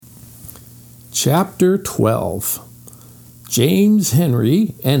Chapter 12. James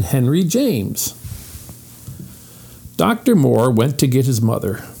Henry and Henry James. Dr. Moore went to get his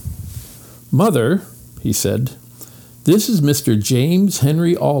mother. "Mother," he said, "this is Mr. James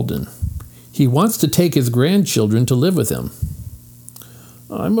Henry Alden. He wants to take his grandchildren to live with him."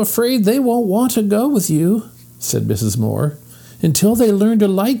 "I'm afraid they won't want to go with you," said Mrs. Moore, "until they learn to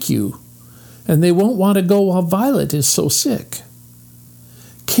like you, and they won't want to go while Violet is so sick."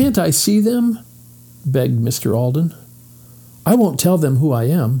 "Can't I see them?" begged Mr. Alden. "I won't tell them who I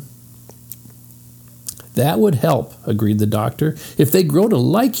am." "That would help," agreed the doctor. "If they grow to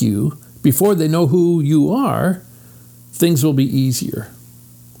like you before they know who you are, things will be easier."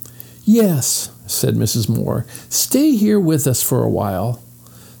 "Yes," said Mrs. Moore. "Stay here with us for a while.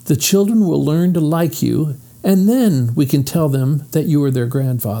 The children will learn to like you, and then we can tell them that you are their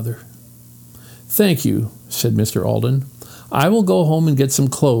grandfather." "Thank you," said Mr. Alden. "I will go home and get some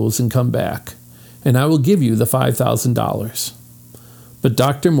clothes and come back, and I will give you the $5,000. But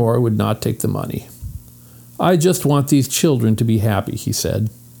Dr. Moore would not take the money. "I just want these children to be happy," he said.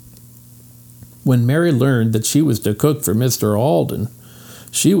 When Mary learned that she was to cook for Mr. Alden,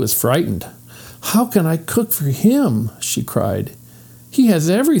 she was frightened. "How can I cook for him?" she cried. "He has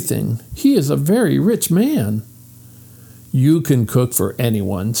everything. He is a very rich man." "You can cook for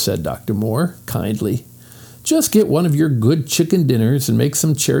anyone," said Dr. Moore kindly. "Just get one of your good chicken dinners and make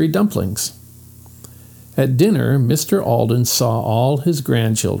some cherry dumplings." At dinner, Mr. Alden saw all his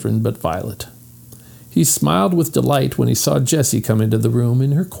grandchildren but Violet. He smiled with delight when he saw Jessie come into the room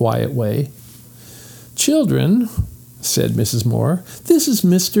in her quiet way. "Children," said Mrs. Moore, "this is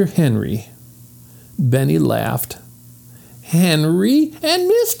Mr. Henry." Benny laughed. "Henry and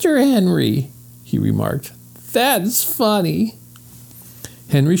Mr. Henry," he remarked. "That's funny."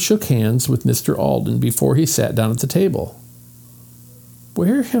 Henry shook hands with Mr. Alden before he sat down at the table.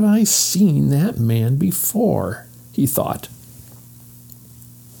 "Where have I seen that man before?" he thought.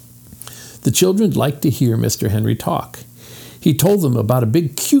 The children liked to hear Mr. Henry talk. He told them about a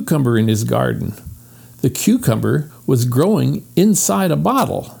big cucumber in his garden. The cucumber was growing inside a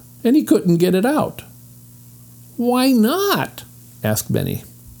bottle, and he couldn't get it out. "Why not?" asked Benny.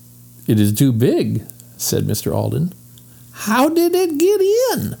 "It is too big," said Mr. Alden. "How did it get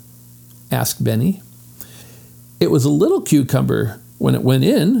in?" asked Benny. "It was a little cucumber when it went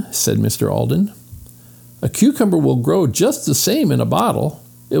in," said Mr. Alden. "A cucumber will grow just the same in a bottle.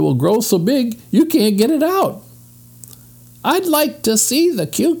 It will grow so big you can't get it out." "I'd like to see the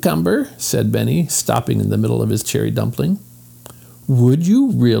cucumber," said Benny, stopping in the middle of his cherry dumpling. "Would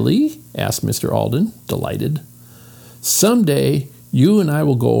you really?" asked Mr. Alden, delighted. "Someday you and I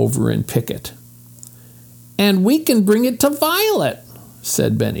will go over and pick it." "And we can bring it to Violet,"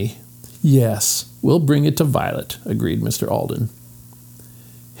 said Benny. "Yes, we'll bring it to Violet," agreed Mr. Alden.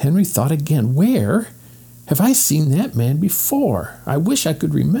 Henry thought again. "Where have I seen that man before? I wish I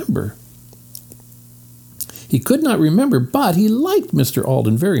could remember." He could not remember, but he liked Mr.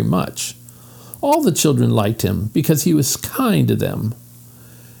 Alden very much. All the children liked him because he was kind to them.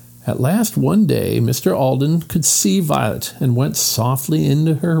 At last one day Mr. Alden could see Violet and went softly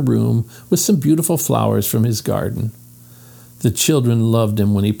into her room with some beautiful flowers from his garden. The children loved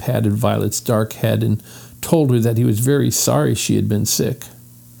him when he patted Violet's dark head and told her that he was very sorry she had been sick.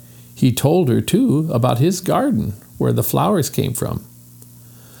 He told her, too, about his garden, where the flowers came from.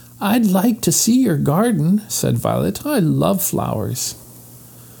 "I'd like to see your garden," said Violet. "I love flowers."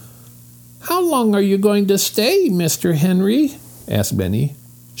 "How long are you going to stay, Mr. Henry?" asked Benny.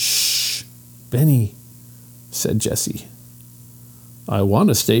 "Shh, Benny," said Jessie. "I want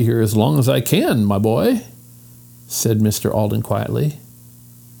to stay here as long as I can, my boy," said Mr. Alden quietly.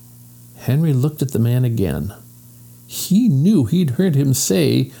 Henry looked at the man again. He knew he'd heard him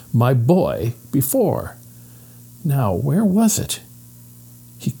say, "my boy," before. Now, where was it?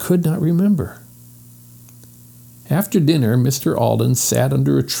 He could not remember. After dinner, Mr. Alden sat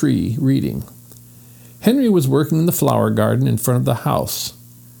under a tree reading. Henry was working in the flower garden in front of the house.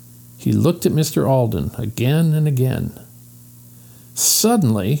 He looked at Mr. Alden again and again.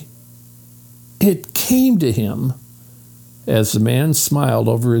 Suddenly, it came to him as the man smiled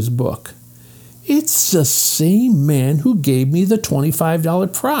over his book. "It's the same man who gave me the $25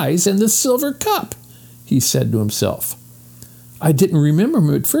 prize and the silver cup," he said to himself. "I didn't remember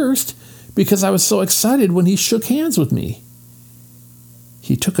him at first because I was so excited when he shook hands with me."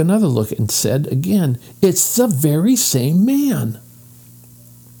 He took another look and said again, "It's the very same man."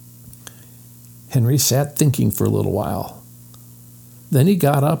 Henry sat thinking for a little while. Then he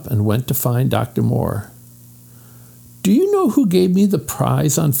got up and went to find Dr. Moore. "Do you know who gave me the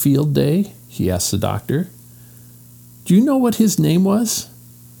prize on field day?" he asked the doctor. "Do you know what his name was?"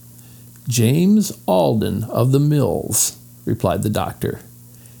 James Alden of the Mills, replied the doctor.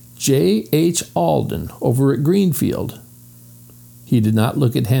 J.H. Alden over at Greenfield. He did not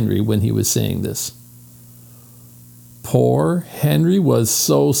look at Henry when he was saying this. Poor Henry was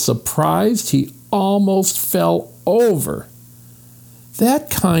so surprised he almost fell over. That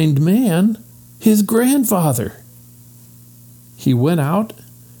kind man, his grandfather. He went out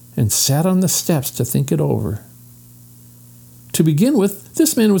and sat on the steps to think it over. To begin with,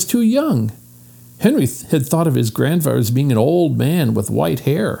 this man was too young. Henry had thought of his grandfather as being an old man with white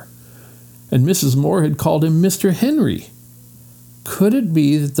hair, and Mrs. Moore had called him Mr. Henry. Could it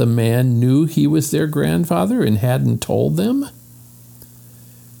be that the man knew he was their grandfather and hadn't told them?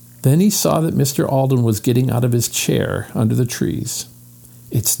 Then he saw that Mr. Alden was getting out of his chair under the trees.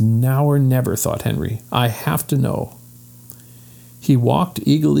 It's now or never, thought Henry. I have to know. He walked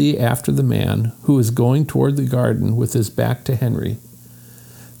eagerly after the man, who was going toward the garden with his back to Henry.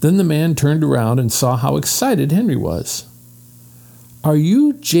 Then the man turned around and saw how excited Henry was. Are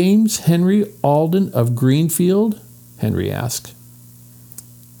you James Henry Alden of Greenfield? Henry asked.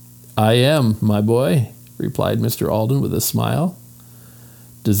 I am, my boy, replied Mr. Alden with a smile.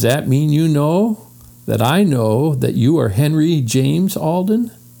 Does that mean you know that I know that you are Henry James Alden?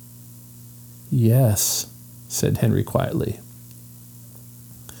 Yes, said Henry quietly.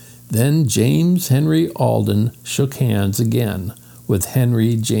 Then James Henry Alden shook hands again with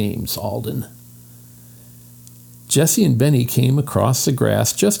Henry James Alden. Jessie and Benny came across the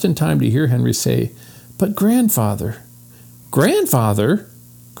grass just in time to hear Henry say, But grandfather. Grandfather?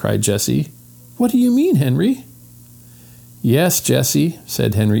 Cried Jessie. What do you mean, Henry? Yes, Jessie,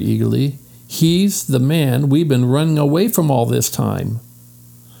 said Henry eagerly. He's the man we've been running away from all this time.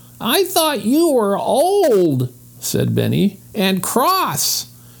 I thought you were old, said Benny, and cross.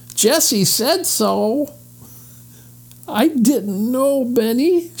 Jessie said so. I didn't know,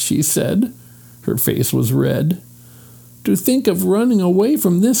 Benny, she said. Her face was red. To think of running away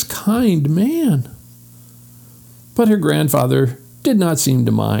from this kind man. But her grandfather did not seem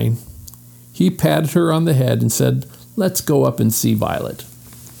to mind. He patted her on the head and said, Let's go up and see Violet.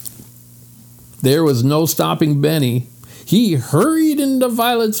 There was no stopping Benny. He hurried into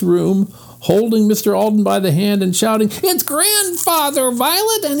Violet's room, holding Mr. Alden by the hand and shouting, It's Grandfather,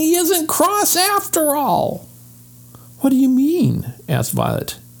 Violet, and he isn't cross after all. What do you mean? Asked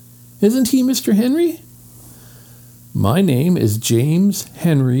Violet. Isn't he Mr. Henry? My name is James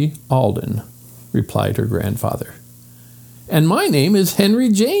Henry Alden, replied her grandfather. And my name is Henry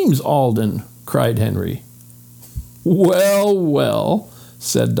James Alden, cried Henry. Well, well,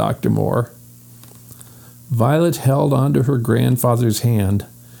 said Dr. Moore. Violet held onto her grandfather's hand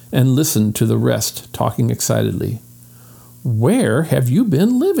and listened to the rest talking excitedly. Where have you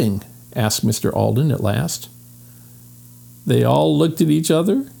been living? Asked Mr. Alden at last. They all looked at each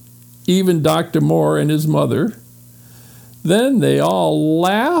other, even Dr. Moore and his mother. Then they all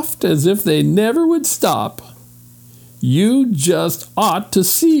laughed as if they never would stop. You just ought to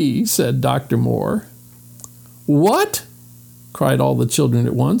see, said Dr. Moore. What? Cried all the children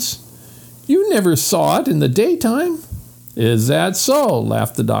at once. You never saw it in the daytime. Is that so?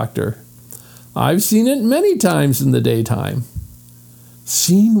 Laughed the doctor. I've seen it many times in the daytime.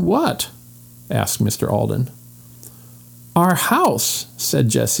 Seen what? Asked Mr. Alden. Our house, said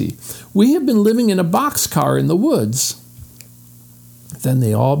Jessie. We have been living in a boxcar in the woods. Then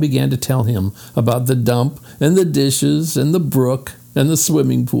they all began to tell him about the dump and the dishes and the brook and the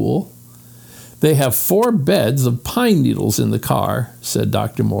swimming pool. They have 4 beds of pine needles in the car, said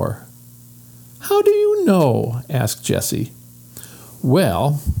Dr. Moore. How do you know? Asked Jessie.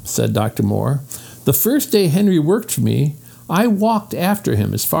 Well, said Dr. Moore, the first day Henry worked for me, I walked after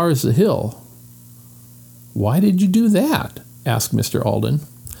him as far as the hill. Why did you do that? Asked Mr. Alden.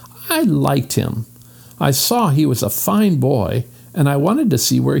 I liked him. I saw he was a fine boy, and I wanted to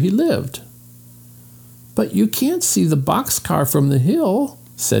see where he lived. But you can't see the boxcar from the hill,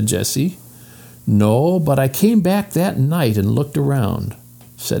 said Jessie. No, but I came back that night and looked around,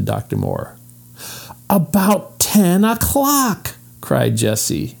 said Dr. Moore. About 10 o'clock, cried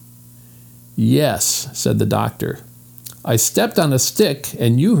Jessie. Yes, said the doctor. I stepped on a stick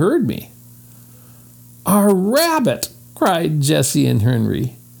and you heard me. A rabbit, cried Jessie and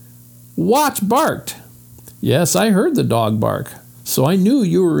Henry. Watch barked. Yes, I heard the dog bark, so I knew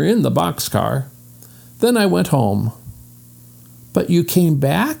you were in the boxcar. Then I went home. But you came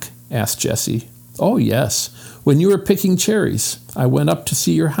back? Asked Jessie. Oh, yes. When you were picking cherries, I went up to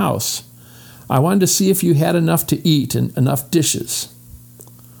see your house. I wanted to see if you had enough to eat and enough dishes.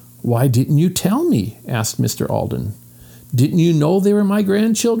 Why didn't you tell me? Asked Mr. Alden. Didn't you know they were my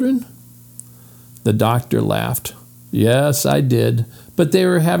grandchildren? The doctor laughed. Yes, I did, but they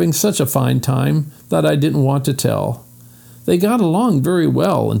were having such a fine time that I didn't want to tell. They got along very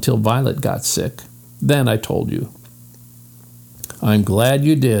well until Violet got sick. Then I told you." "I'm glad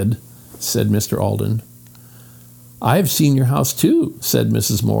you did," said Mr. Alden. "I have seen your house too," said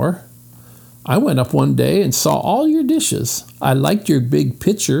Mrs. Moore. "I went up one day and saw all your dishes. I liked your big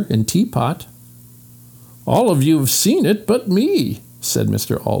pitcher and teapot." "All of you have seen it but me," said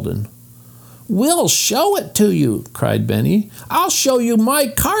Mr. Alden. "We'll show it to you," cried Benny. "I'll show you my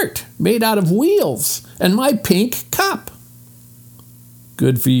cart made out of wheels and my pink cup."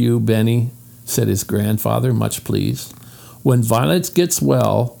 "Good for you, Benny," said his grandfather, much pleased. "When Violet gets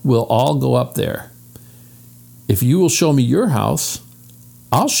well, we'll all go up there. If you will show me your house,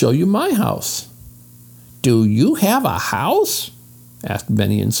 I'll show you my house." "Do you have a house?" asked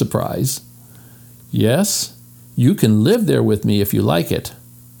Benny in surprise. "Yes, you can live there with me if you like it.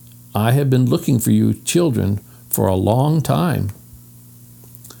 I have been looking for you children for a long time."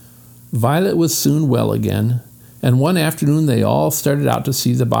 Violet was soon well again, and one afternoon they all started out to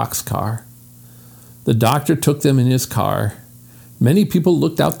see the boxcar. The doctor took them in his car. Many people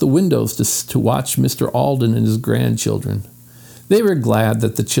looked out the windows to watch Mr. Alden and his grandchildren. They were glad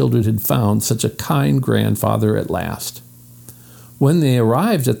that the children had found such a kind grandfather at last. When they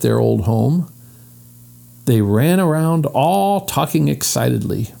arrived at their old home, they ran around all talking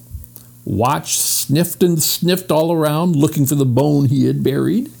excitedly. Watch sniffed and sniffed all around, looking for the bone he had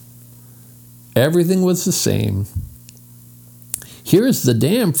buried. Everything was the same. "Here's the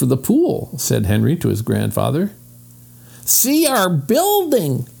dam for the pool," said Henry to his grandfather. "See our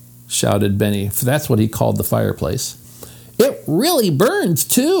building," shouted Benny, for that's what he called the fireplace. "It really burns,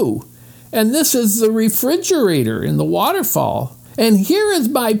 too. And this is the refrigerator in the waterfall. And here is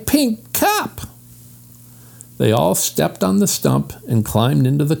my pink cup." They all stepped on the stump and climbed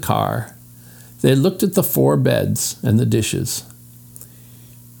into the car. They looked at the 4 beds and the dishes.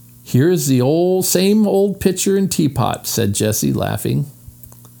 "Here's the same old pitcher and teapot," said Jessie, laughing.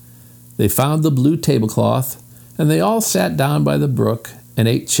 They found the blue tablecloth, and they all sat down by the brook and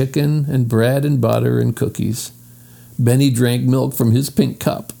ate chicken and bread and butter and cookies. Benny drank milk from his pink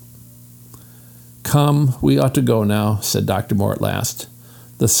cup. "Come, we ought to go now," said Dr. Moore at last.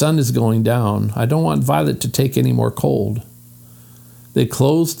 "The sun is going down. I don't want Violet to take any more cold." They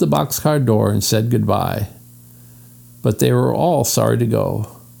closed the boxcar door and said goodbye. But they were all sorry to go.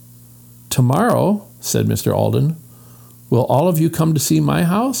 "Tomorrow," said Mr. Alden, "will all of you come to see my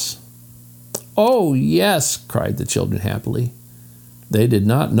house?" "Oh, yes," cried the children happily. They did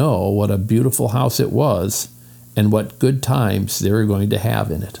not know what a beautiful house it was and what good times they were going to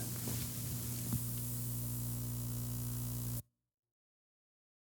have in it.